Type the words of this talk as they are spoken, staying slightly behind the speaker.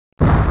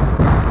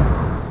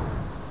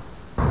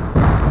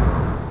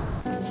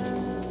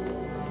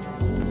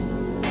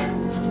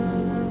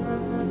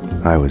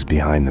I was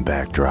behind the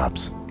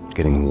backdrops,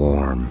 getting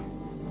warm.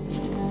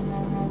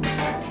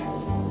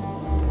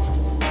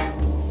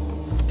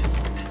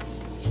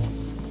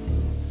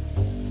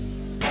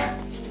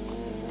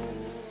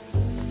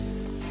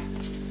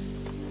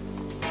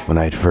 When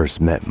I'd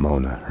first met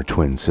Mona, her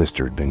twin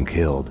sister had been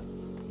killed.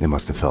 It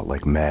must have felt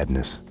like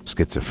madness,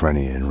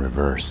 schizophrenia in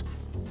reverse.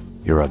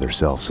 Your other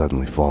self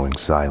suddenly falling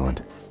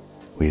silent.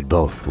 We had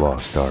both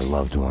lost our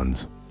loved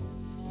ones.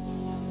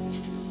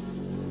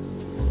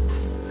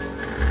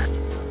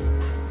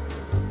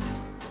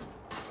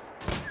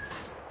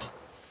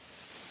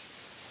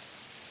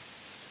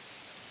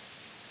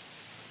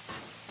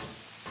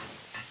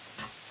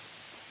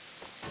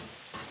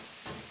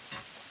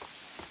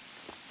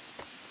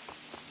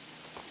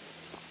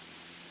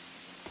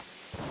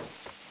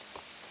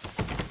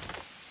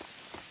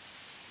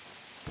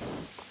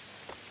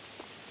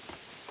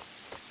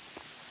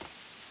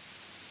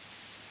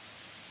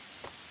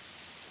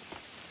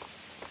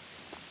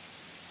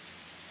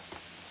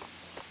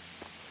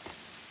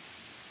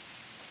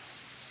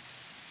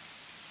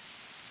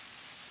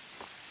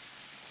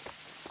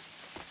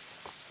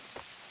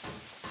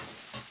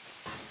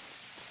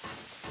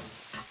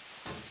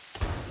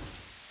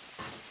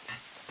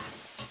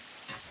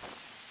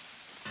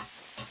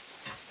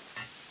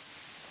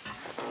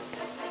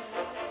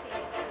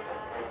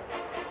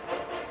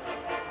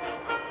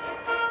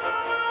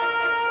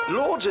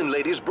 Lords and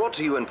ladies, brought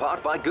to you in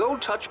part by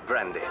Gold Touch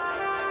Brandy.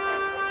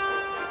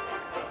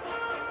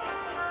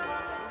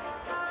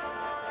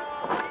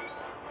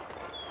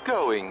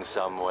 Going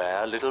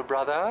somewhere, little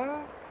brother?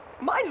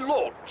 My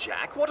lord,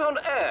 Jack, what on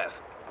earth?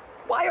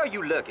 Why are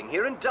you lurking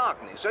here in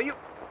darkness?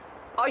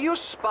 Are you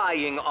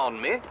spying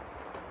on me?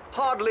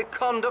 Hardly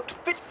conduct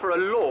fit for a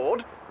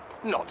lord.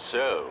 Not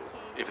so,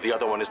 if the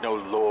other one is no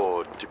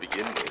lord to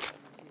begin with.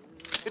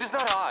 It is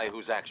not I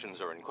whose actions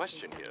are in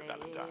question here,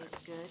 Valentine.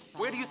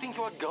 Where do you think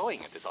you are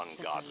going at this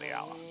ungodly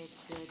hour?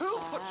 Who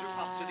put you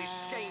up to this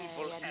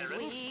shameful errand?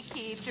 We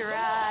keep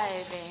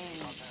driving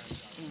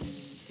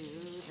into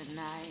the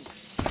night.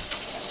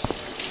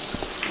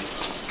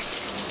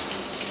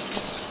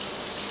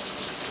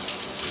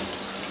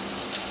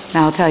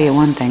 Now, I'll tell you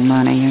one thing,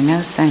 Mona, you're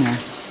no singer.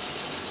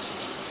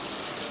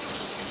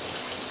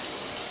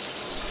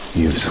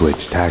 You've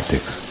switched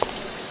tactics.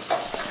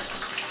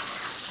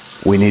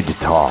 We need to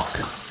talk.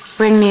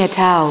 Bring me a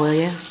towel, will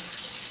you?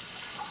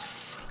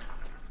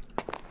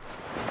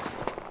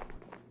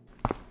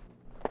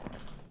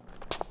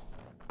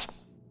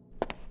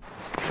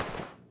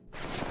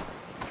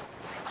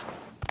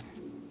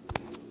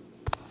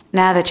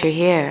 Now that you're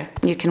here,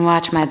 you can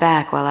watch my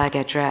back while I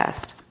get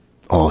dressed.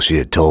 All she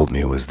had told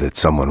me was that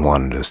someone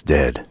wanted us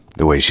dead.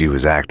 The way she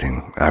was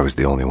acting, I was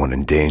the only one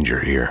in danger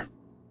here.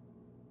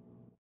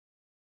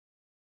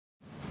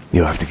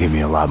 You'll have to give me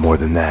a lot more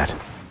than that.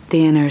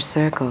 The Inner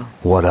Circle.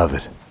 What of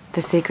it?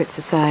 The secret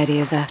society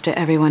is after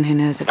everyone who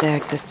knows of their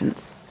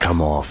existence.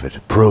 Come off it.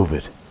 Prove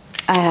it.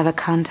 I have a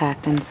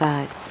contact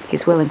inside.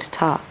 He's willing to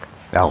talk.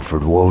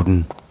 Alfred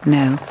Woden?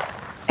 No.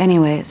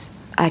 Anyways,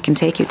 I can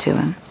take you to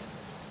him.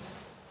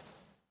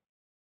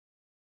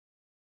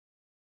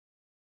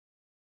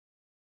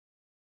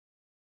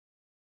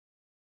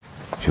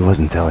 She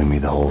wasn't telling me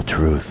the whole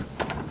truth.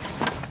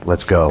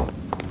 Let's go.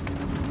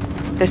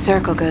 The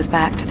Circle goes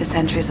back to the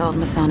centuries-old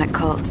Masonic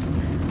cults.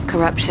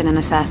 Corruption and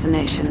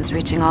assassinations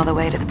reaching all the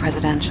way to the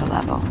presidential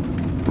level.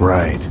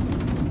 Right.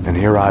 And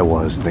here I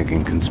was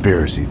thinking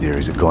conspiracy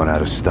theories had gone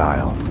out of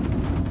style.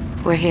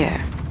 We're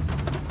here.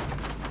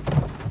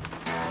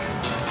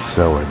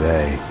 So are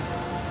they.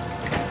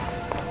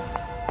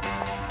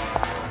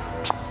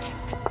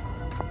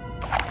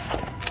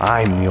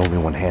 I'm the only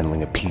one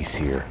handling a piece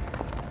here.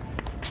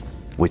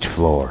 Which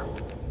floor?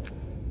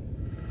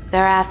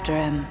 They're after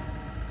him.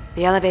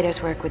 The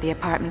elevators work with the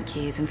apartment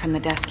keys and from the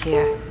desk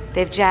here.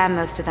 They've jammed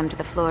most of them to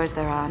the floors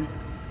they're on.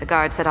 The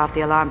guard set off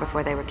the alarm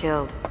before they were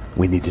killed.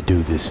 We need to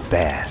do this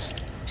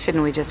fast.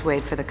 Shouldn't we just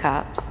wait for the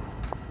cops?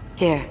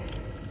 Here,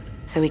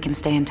 so we can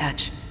stay in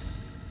touch.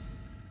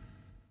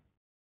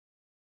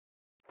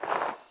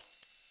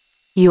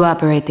 You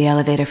operate the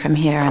elevator from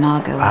here and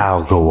I'll go up.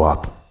 I'll go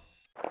up.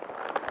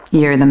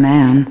 You're the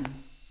man.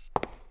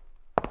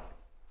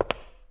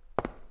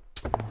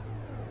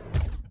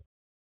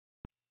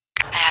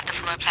 I have the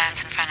floor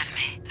plans in front of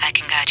me. I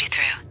can guide you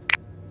through.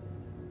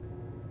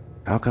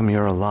 How come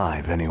you're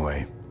alive,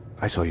 anyway?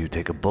 I saw you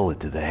take a bullet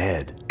to the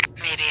head.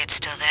 Maybe it's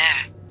still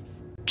there.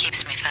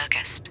 Keeps me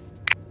focused.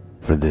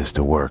 For this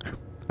to work,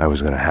 I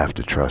was gonna have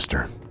to trust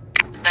her.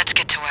 Let's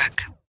get to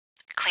work.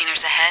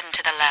 Cleaners ahead and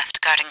to the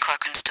left, guarding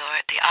Corcoran's door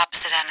at the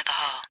opposite end of the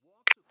hall.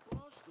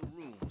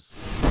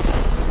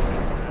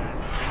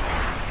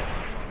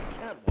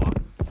 Can't walk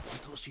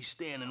until she's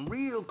standing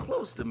real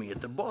close to me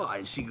at the bar,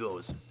 and she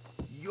goes,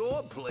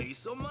 "Your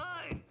place or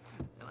mine?"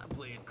 And I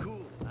play it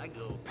cool. I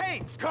go,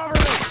 "Payne, cover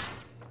me!"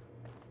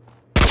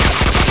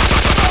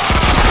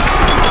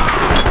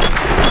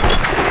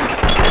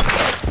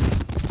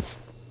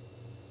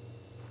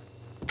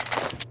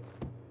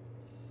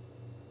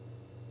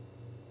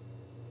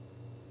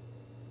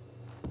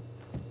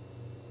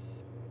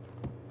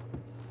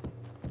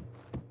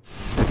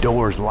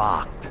 door's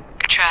locked.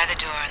 Try the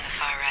door on the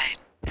far right,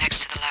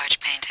 next to the large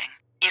painting.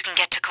 You can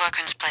get to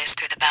Corcoran's place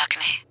through the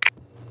balcony.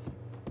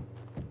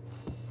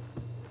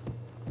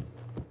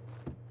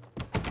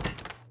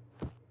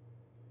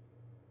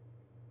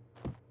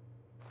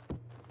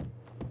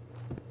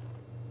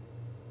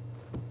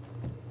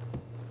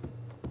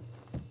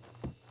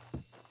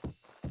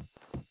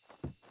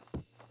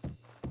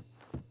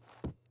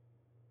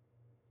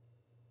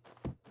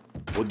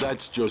 Well,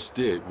 that's just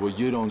it. What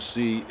you don't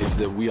see is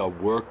that we are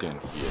working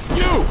here.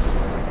 You!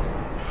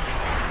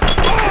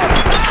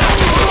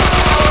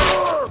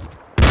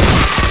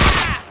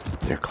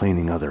 They're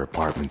cleaning other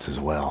apartments as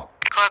well.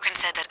 Corcoran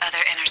said that other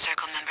Inner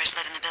Circle members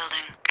live in the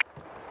building.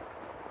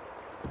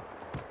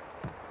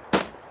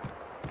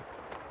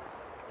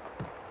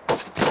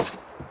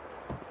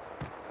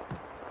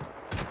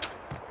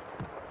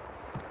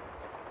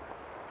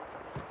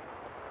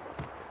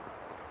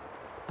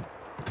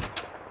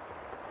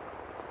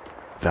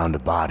 Found a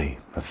body,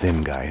 a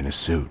thin guy in a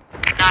suit.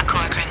 Not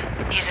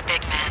Corcoran. He's a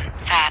big man,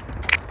 fat.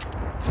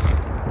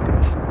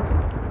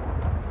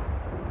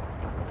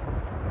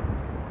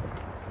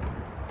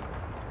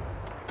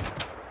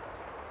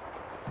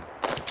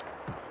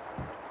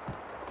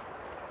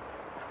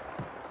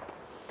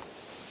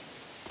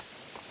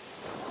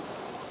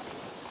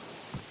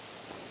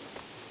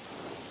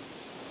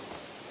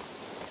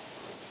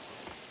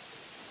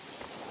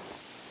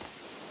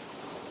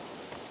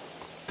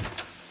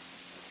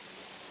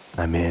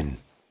 I'm in.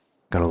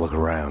 Gonna look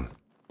around.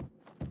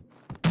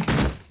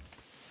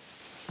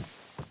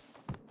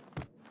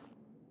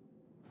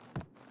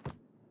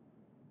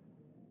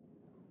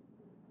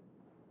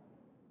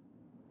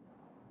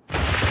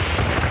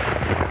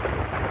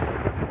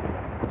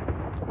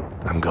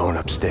 I'm going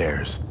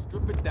upstairs.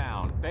 Strip it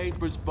down.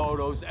 Papers,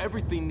 photos,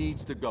 everything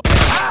needs to go.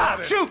 Ah!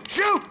 Shoot!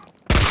 Shoot!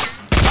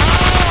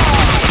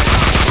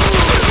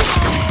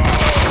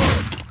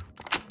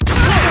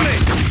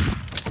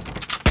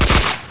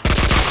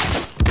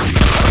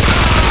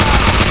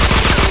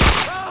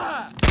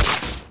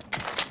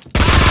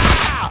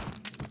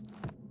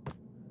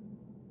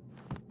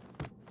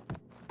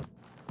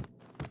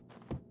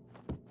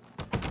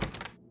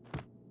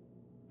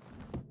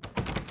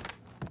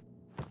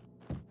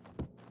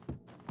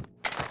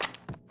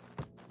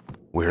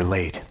 We're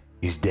late.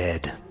 He's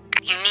dead.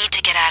 You need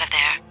to get out of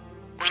there.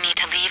 We need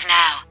to leave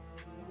now.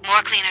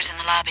 More cleaners in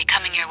the lobby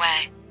coming your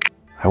way.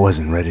 I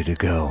wasn't ready to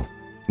go.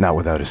 Not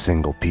without a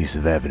single piece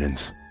of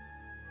evidence.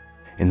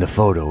 In the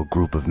photo, a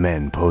group of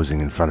men posing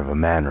in front of a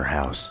manor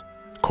house.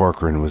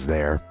 Corcoran was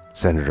there.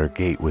 Senator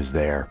Gate was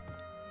there.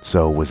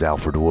 So was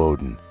Alfred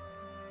Woden.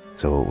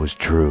 So it was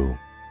true.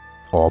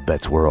 All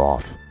bets were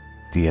off.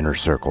 The Inner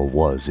Circle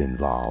was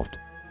involved.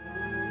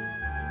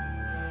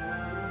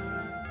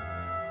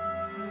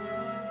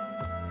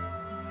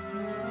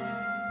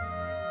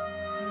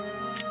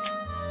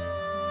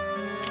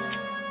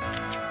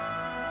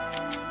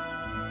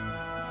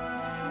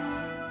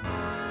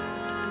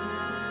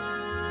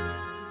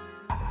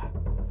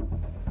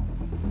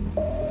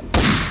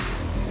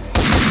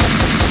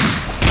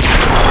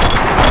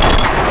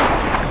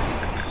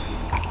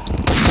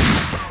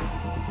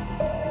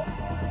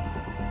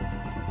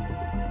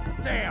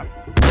 Damn!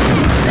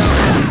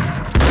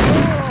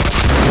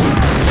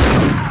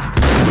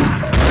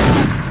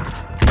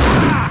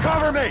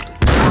 Cover me!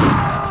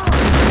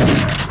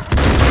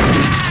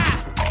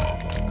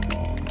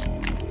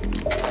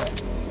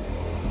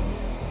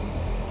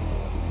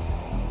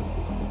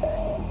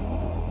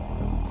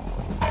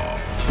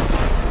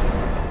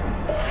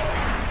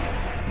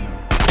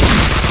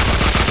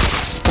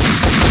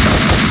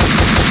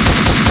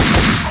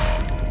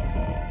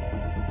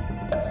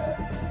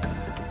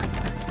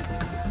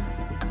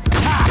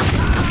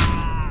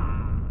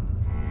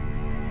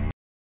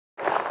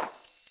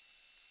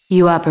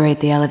 You operate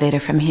the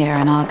elevator from here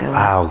and I'll go up.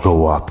 I'll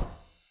go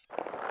up.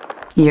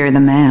 You're the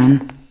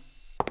man.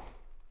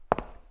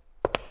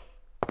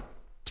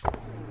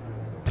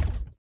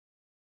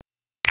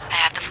 I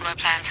have the floor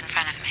plans in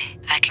front of me.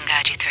 I can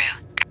guide you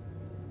through.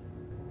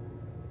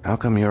 How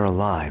come you're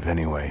alive,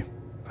 anyway?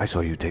 I saw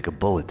you take a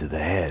bullet to the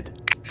head.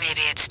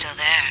 Maybe it's still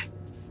there.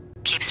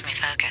 Keeps me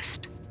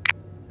focused.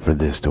 For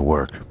this to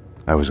work,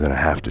 I was gonna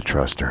have to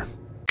trust her.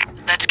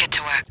 Let's get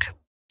to work.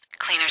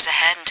 Cleaners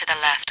ahead and to the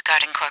left,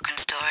 guarding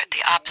Corcoran's door at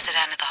the opposite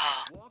end of the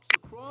hall. Walks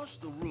across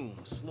the room,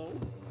 slow,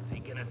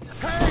 taking a time.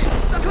 Hey!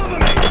 Cover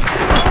me!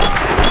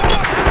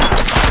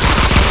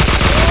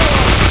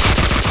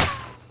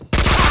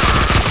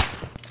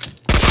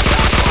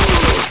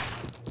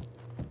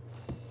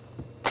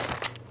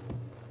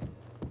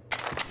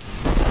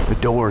 The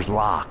door's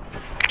locked.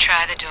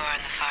 Try the door on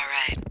the far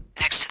right,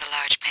 next to the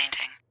large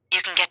painting.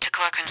 You can get to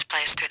Corcoran's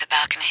place through the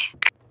balcony.